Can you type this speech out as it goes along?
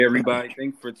Everybody,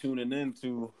 thanks for tuning in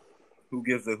to Who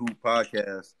Gives a Hoop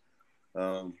podcast.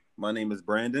 My name is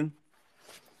Brandon.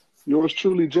 Yours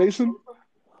truly, Jason.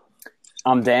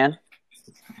 I'm Dan.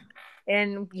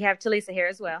 And we have Talisa here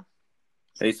as well.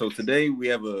 Hey, so today we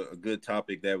have a good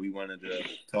topic that we wanted to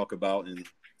talk about. And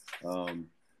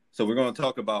so we're going to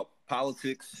talk about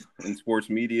politics and sports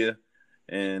media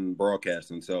and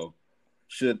broadcasting. So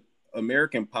should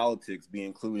American politics be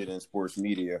included in sports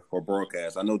media or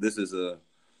broadcast? I know this is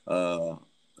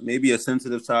maybe a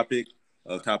sensitive topic,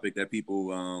 a topic that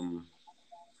people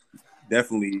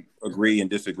definitely agree and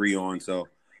disagree on. So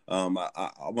I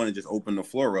want to just open the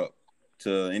floor up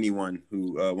to anyone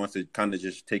who wants to kind of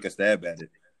just take a stab at it.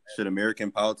 Should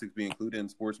American politics be included in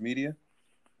sports media?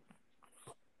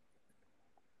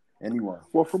 Anyone?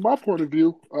 Well, from my point of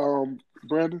view,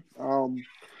 Brandon,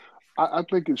 I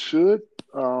think it should.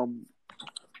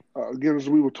 Again, as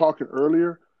we were talking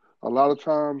earlier, a lot of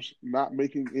times not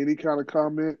making any kind of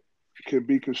comment can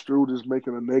be construed as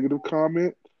making a negative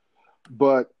comment.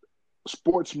 But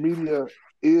sports media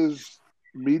is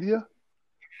media.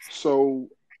 So,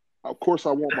 of course,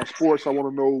 I want my sports. I want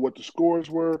to know what the scores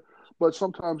were. But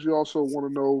sometimes you also want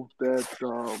to know that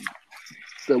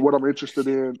that what I'm interested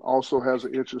in also has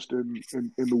an interest in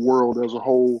the world as a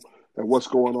whole and what's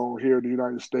going on here in the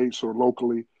United States or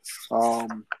locally,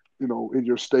 in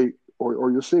your state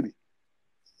or your city.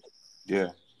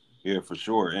 Yeah, for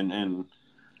sure. And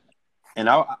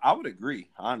I would agree,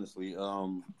 honestly.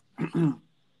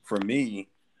 For me,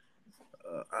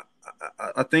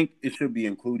 I think it should be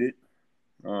included.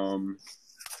 And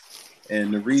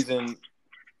the reason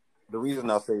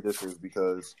I'll say this is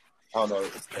because, I don't know,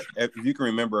 if you can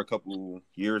remember a couple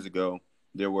years ago,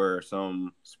 there were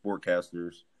some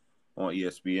sportcasters on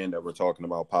ESPN that were talking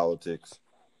about politics,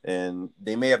 and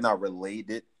they may have not relayed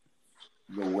it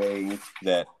the way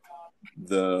that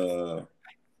the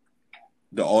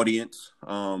audience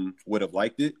would have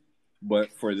liked it,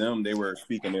 but for them, they were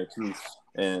speaking their truth.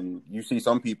 And you see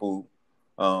some people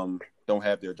don't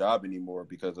have their job anymore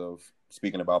because of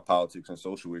speaking about politics and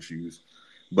social issues.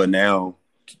 But now,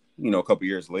 a couple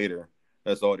years later,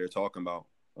 that's all they're talking about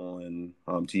on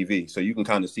TV. So you can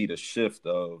kind of see the shift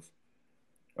of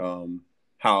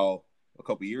how a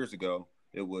couple years ago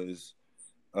it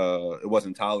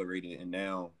wasn't tolerated, and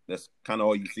now that's kind of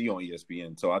all you see on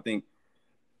ESPN. So I think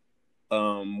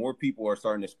more people are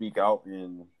starting to speak out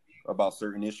about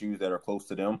certain issues that are close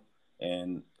to them,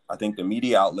 and I think the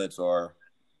media outlets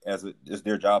it's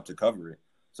their job to cover it.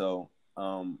 So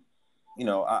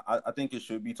I think it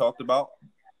should be talked about.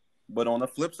 But on the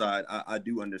flip side, I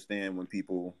do understand when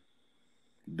people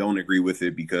don't agree with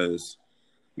it because,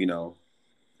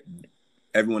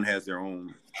 everyone has their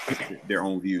own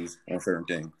views on certain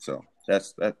things. So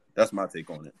that's my take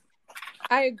on it.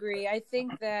 I agree. I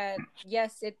think that,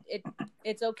 yes,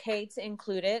 it's okay to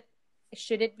include it.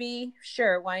 Should it be?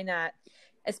 Sure, why not?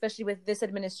 Especially with this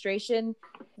administration,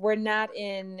 we're not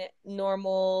in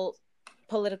normal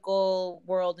political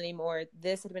world anymore.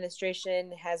 This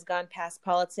administration has gone past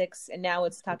politics, and now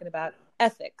it's talking about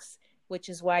ethics, which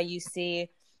is why you see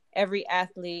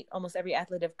almost every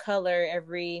athlete of color,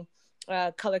 every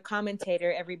color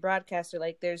commentator, every broadcaster,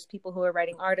 like there's people who are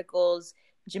writing articles.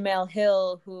 Jamel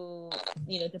Hill, who,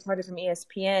 departed from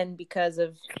ESPN because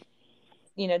of,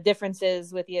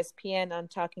 differences with ESPN on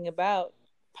talking about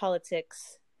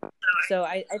politics. So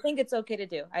I think it's okay to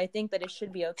do. I think that it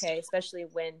should be okay, especially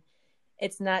when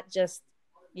it's not just,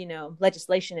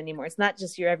 legislation anymore. It's not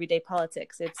just your everyday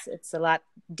politics. It's a lot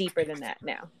deeper than that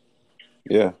now.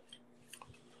 Yeah.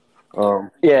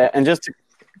 And just to,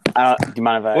 do you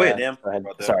mind if I go ahead, Dan? Go ahead.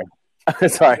 Sorry.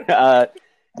 Sorry.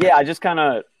 I just kind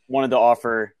of wanted to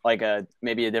offer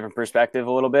maybe a different perspective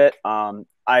a little bit.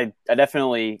 I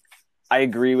definitely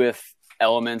agree with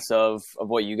elements of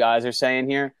what you guys are saying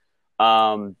here.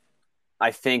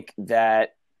 I think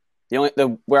that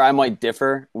where I might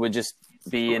differ would just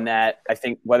be in that I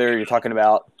think whether you're talking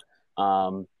about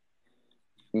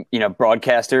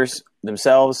broadcasters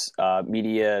themselves,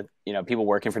 media, people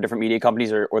working for different media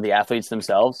companies or the athletes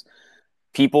themselves,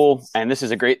 people, and this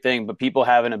is a great thing, but people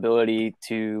have an ability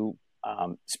to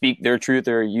speak their truth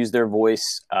or use their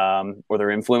voice or their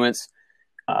influence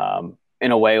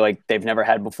in a way like they've never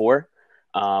had before,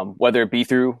 whether it be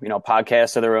through,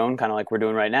 podcasts of their own, kind of like we're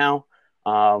doing right now,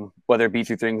 whether it be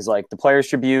through things like the Players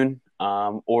Tribune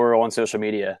or on social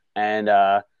media. And,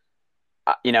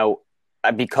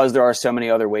 because there are so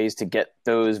many other ways to get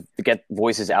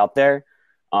voices out there,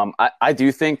 I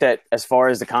do think that as far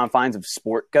as the confines of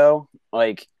sport go,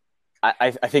 I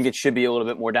think it should be a little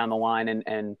bit more down the line,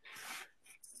 and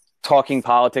talking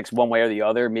politics one way or the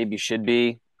other maybe should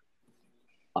be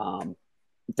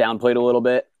downplayed a little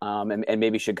bit, and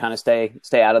maybe should kind of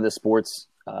stay out of the sports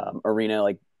arena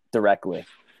like directly.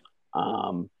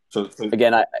 So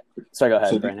Again, sorry, go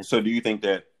ahead, Brandon. So do you think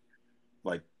that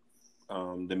like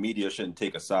the media shouldn't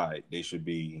take a side? They should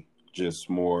be just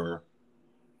more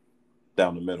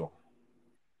down the middle.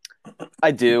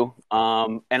 I do.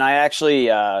 And I actually,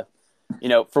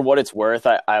 for what it's worth,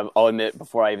 I'll admit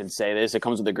before I even say this, it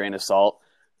comes with a grain of salt.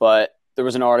 But there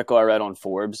was an article I read on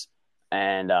Forbes,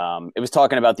 and it was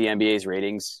talking about the NBA's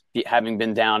ratings having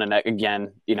been down. And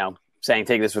again, saying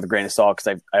take this with a grain of salt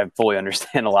because I fully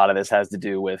understand a lot of this has to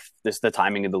do with the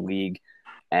timing of the league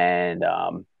and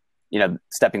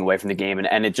stepping away from the game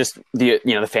and it just the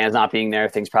fans not being there.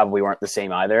 Things probably weren't the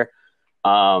same either.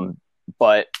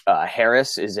 But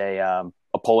Harris is a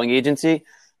polling agency,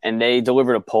 and they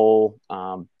delivered a poll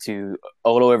to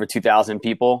a little over 2,000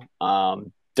 people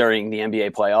during the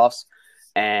NBA playoffs.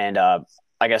 And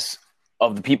I guess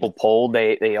of the people polled,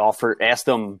 they asked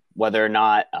them whether or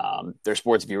not their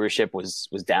sports viewership was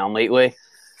down lately.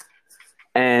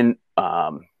 And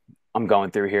I'm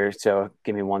going through here, so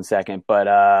give me 1 second.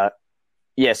 But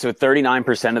so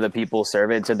 39% of the people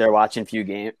surveyed said they're watching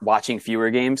fewer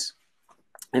games.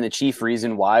 And the chief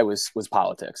reason why was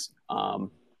politics.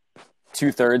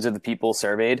 2/3 of the people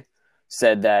surveyed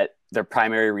said that their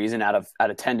primary reason out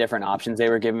of 10 different options they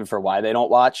were given for why they don't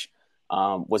watch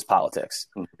was politics.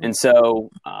 Mm-hmm. And so,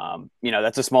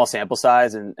 that's a small sample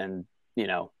size and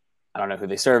I don't know who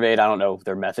they surveyed. I don't know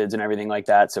their methods and everything like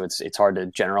that. So it's hard to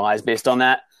generalize based on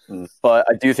that. Mm-hmm. But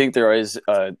I do think there's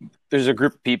a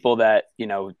group of people that,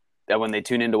 that when they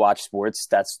tune in to watch sports,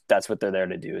 that's what they're there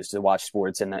to do, is to watch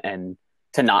sports and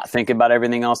to not think about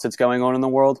everything else that's going on in the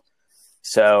world.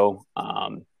 So,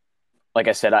 like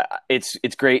I said,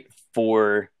 it's great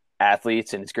for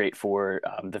athletes and it's great for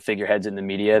the figureheads in the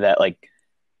media that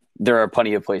there are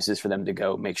plenty of places for them to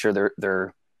go make sure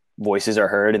their voices are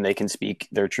heard and they can speak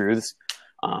their truths.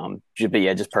 But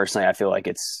yeah, just personally, I feel like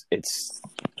it's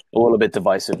a little bit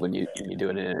divisive when you do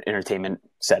it in an entertainment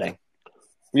setting.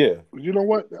 Yeah, you know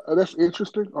what? That's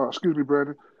interesting. Excuse me,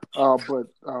 Brandon. But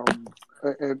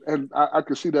I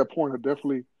can see that point. I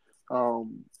definitely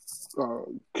can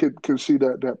see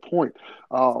that point.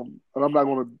 And I'm not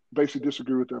going to basically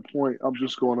disagree with that point. I'm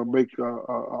just going to make an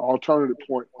alternative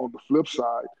point on the flip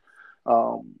side.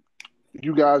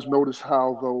 You guys notice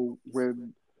how, though,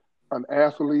 when an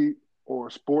athlete or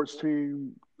a sports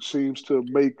team seems to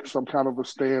make some kind of a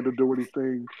stand or do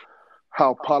anything,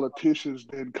 how politicians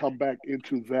then come back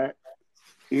into that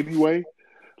anyway?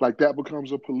 Like that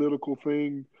becomes a political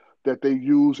thing that they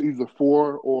use either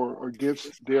for or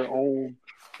against their own,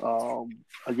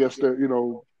 I guess,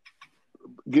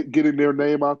 getting their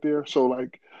name out there. So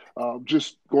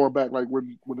just going back,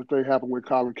 when the thing happened with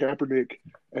Colin Kaepernick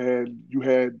and you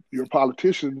had your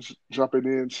politicians jumping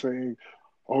in saying,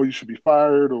 oh, you should be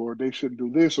fired, or they shouldn't do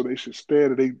this, or they should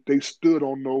stand, and they stood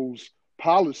on those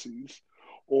policies.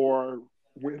 Or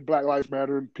when Black Lives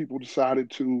Matter and people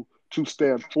decided to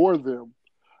stand for them,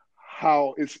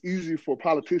 how it's easy for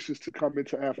politicians to come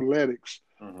into athletics,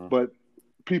 mm-hmm. but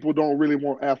people don't really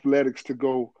want athletics to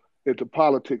go into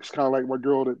politics. Kind of like my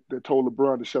girl that told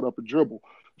LeBron to shut up and dribble.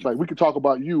 It's like, we can talk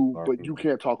about you, but you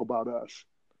can't talk about us.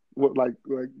 What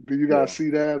do you guys see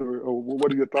that, or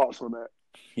what are your thoughts on that?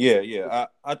 Yeah,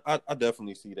 I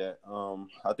definitely see that.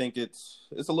 I think it's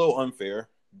a little unfair,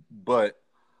 but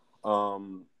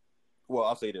well,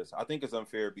 I'll say this: I think it's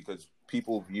unfair because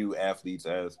people view athletes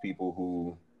as people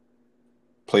who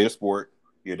play a sport.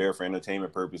 You're there for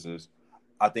entertainment purposes.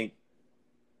 I think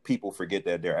people forget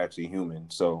that they're actually human.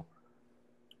 So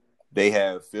they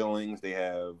have feelings, they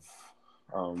have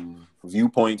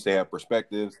viewpoints, they have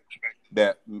perspectives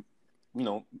that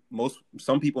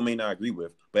some people may not agree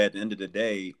with. But at the end of the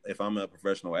day, if I'm a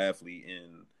professional athlete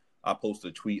and I post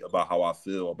a tweet about how I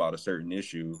feel about a certain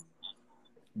issue,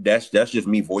 that's just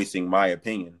me voicing my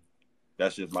opinion.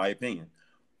 That's just my opinion.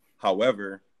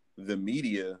 However, the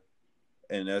media,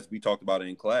 and as we talked about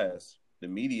in class, the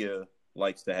media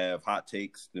likes to have hot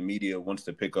takes. The media wants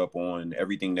to pick up on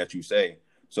everything that you say.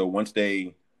 So once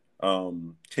they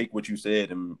take what you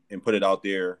said and put it out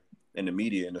there in the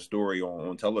media, in the story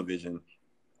on television,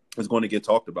 it's going to get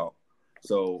talked about.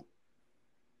 So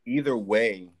either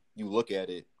way you look at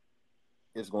it,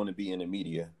 it's going to be in the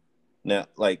media. Now,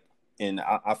 and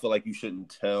I feel like you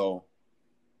shouldn't tell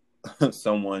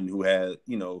someone who has,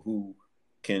 who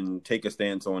can take a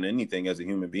stance on anything as a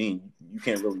human being. You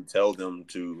can't really tell them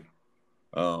to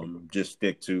just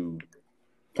stick to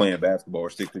playing basketball or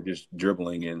stick to just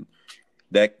dribbling. And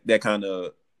that kind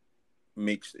of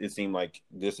makes it seem like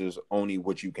this is only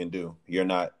what you can do. You're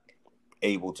not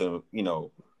able to,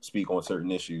 speak on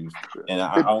certain issues, and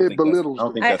I don't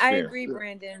think that's I fair. agree,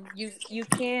 Brandon. You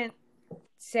can't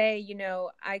say, you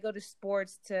know, I go to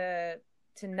sports to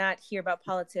not hear about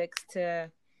politics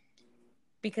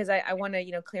because I want to,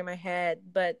 you know, clear my head,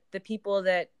 but the people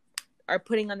that are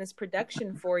putting on this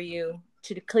production for you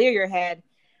to clear your head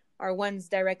are ones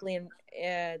directly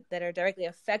that are directly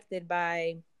affected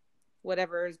by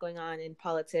whatever is going on in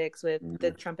politics with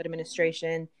the Trump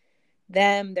administration.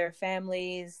 Them, their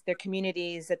families, their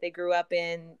communities that they grew up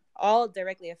in, all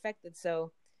directly affected.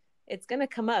 So it's going to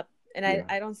come up. And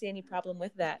I don't see any problem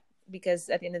with that, because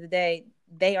at the end of the day,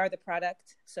 they are the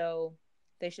product. So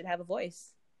they should have a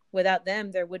voice. Without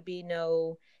them, there would be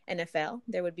no NFL.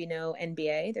 There would be no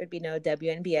NBA. There would be no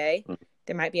WNBA.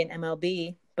 There might be an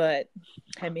MLB, but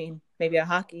I mean, maybe a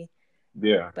hockey.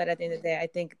 Yeah. But at the end of the day, I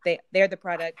think they're the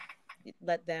product.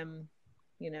 Let them,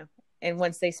 you know, and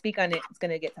once they speak on it, it's going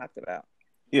to get talked about.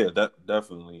 Yeah,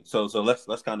 definitely. So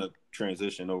let's kind of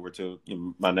transition over to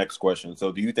my next question.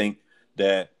 So do you think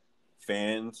that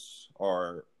fans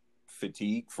are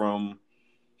fatigued from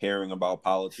hearing about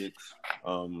politics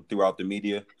throughout the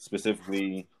media,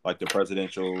 specifically like the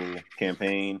presidential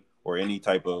campaign or any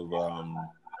type of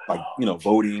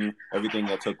voting, everything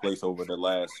that took place over the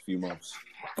last few months?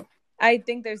 I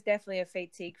think there's definitely a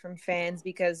fatigue from fans,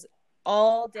 because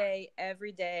all day,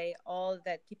 every day, all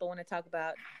that people want to talk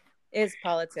about is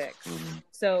politics. Mm-hmm.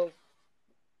 So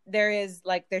there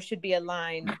should be a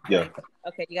line. Yeah. Like,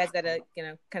 okay, you guys got to, you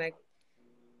know, kind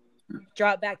of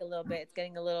drop back a little bit. It's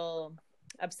getting a little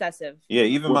obsessive. Yeah,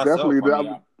 even myself.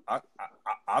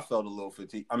 I felt a little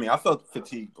fatigued. I mean, I felt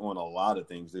fatigued on a lot of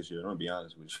things this year. I'm gonna be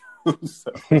honest with you.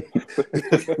 So,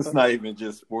 it's not even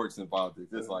just sports and politics.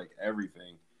 It's like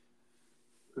everything.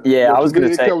 Yeah, I was going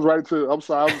to say. It comes right to. I'm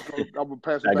sorry. I'm gonna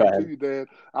pass it back to you, Dad.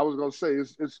 I was going to say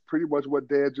it's pretty much what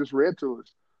Dad just read to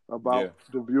us about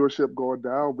the viewership going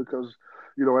down, because,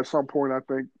 you know, at some point I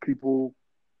think people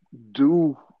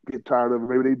do get tired of it.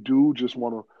 Maybe they do just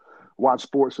want to watch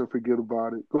sports and forget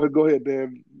about it. Go ahead,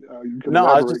 Dan. You can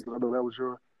elaborate. I know that was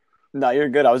your. No, you're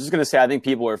good. I was just going to say I think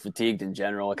people are fatigued in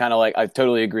general. Kind of like I'm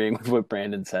totally agreeing with what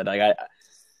Brandon said. Like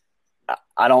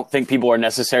I don't think people are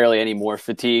necessarily any more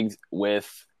fatigued with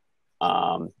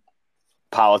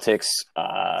politics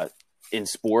in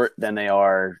sport than they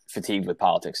are fatigued with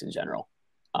politics in general.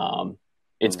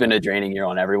 It's been a draining year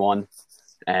on everyone,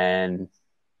 and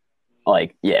so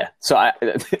I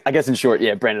guess in short,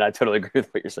 Brandon, I totally agree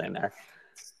with what you're saying there.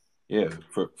 Yeah,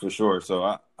 for sure.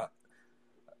 So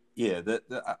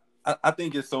I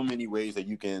think there's so many ways that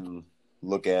you can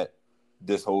look at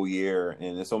this whole year,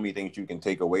 and there's so many things you can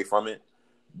take away from it.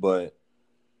 But,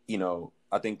 you know,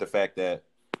 I think the fact that,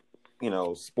 you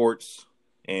know, sports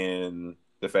and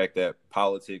the fact that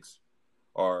politics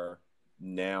are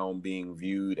now being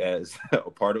viewed as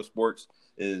a part of sports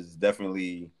is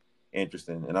definitely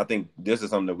interesting. And I think this is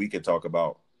something that we could talk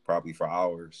about probably for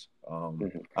hours.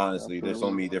 Honestly, there's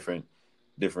so many different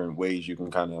ways you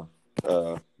can kind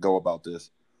of go about this.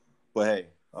 But hey,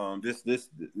 this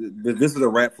is a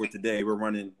wrap for today. We're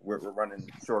running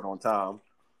short on time,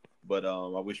 but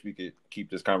I wish we could keep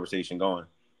this conversation going.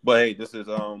 But hey, this is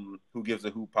Who Gives a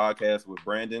Hoop podcast with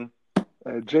Brandon,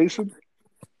 Jason,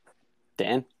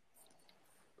 Dan,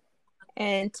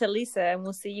 and Talisa, and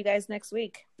we'll see you guys next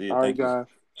week. All right, guys,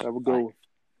 have a good one.